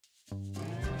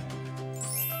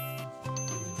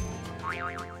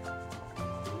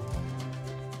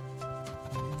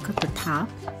cut the top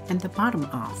and the bottom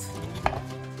off.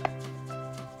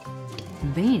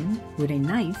 Then, with a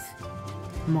knife,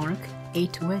 mark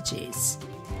 8 wedges.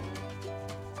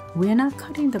 We are not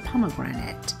cutting the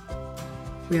pomegranate.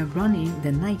 We are running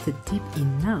the knife deep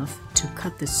enough to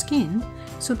cut the skin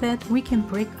so that we can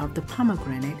break out the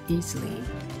pomegranate easily.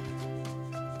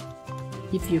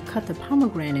 If you cut the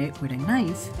pomegranate with a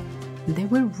knife, they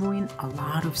will ruin a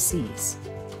lot of seeds.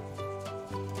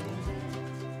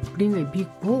 Bring a big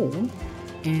bowl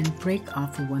and break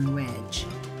off 1 wedge.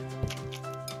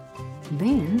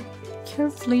 Then,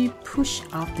 carefully push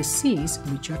off the seeds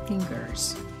with your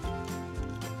fingers.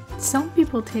 Some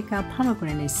people take out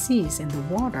pomegranate seeds in the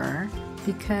water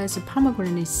because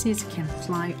pomegranate seeds can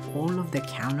fly all over the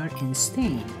counter and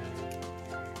stain.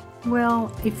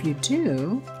 Well, if you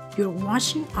do, you're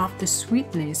washing off the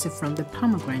sweetness from the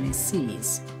pomegranate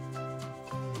seeds.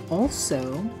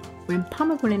 Also, when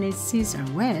pomegranate seeds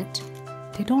are wet,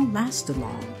 they don't last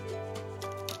long.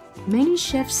 Many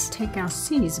chefs take out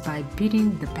seeds by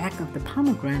beating the back of the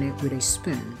pomegranate with a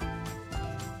spoon.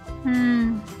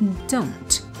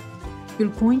 Don't. You're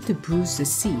going to bruise the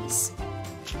seeds.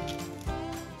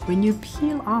 When you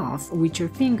peel off with your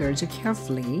fingers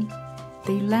carefully,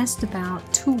 they last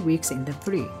about 2 weeks in the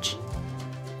fridge.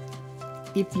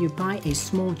 If you buy a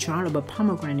small jar of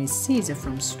pomegranate seeds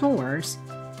from stores,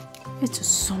 it's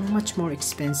so much more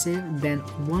expensive than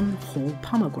 1 whole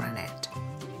pomegranate.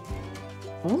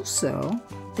 Also,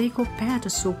 they go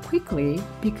bad so quickly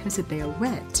because they are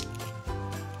wet.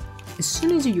 As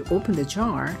soon as you open the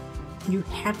jar, you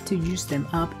have to use them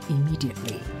up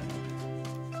immediately.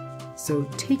 So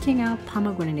taking out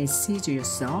pomegranate seeds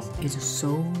yourself is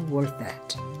so worth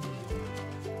it.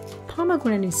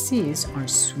 Pomegranate seeds are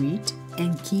sweet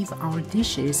and give our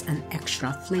dishes an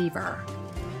extra flavor.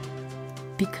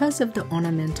 Because of the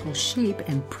ornamental shape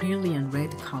and brilliant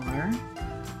red color,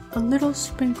 a little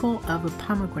sprinkle of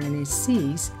pomegranate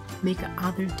seeds make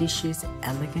other dishes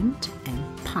elegant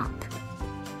and pop.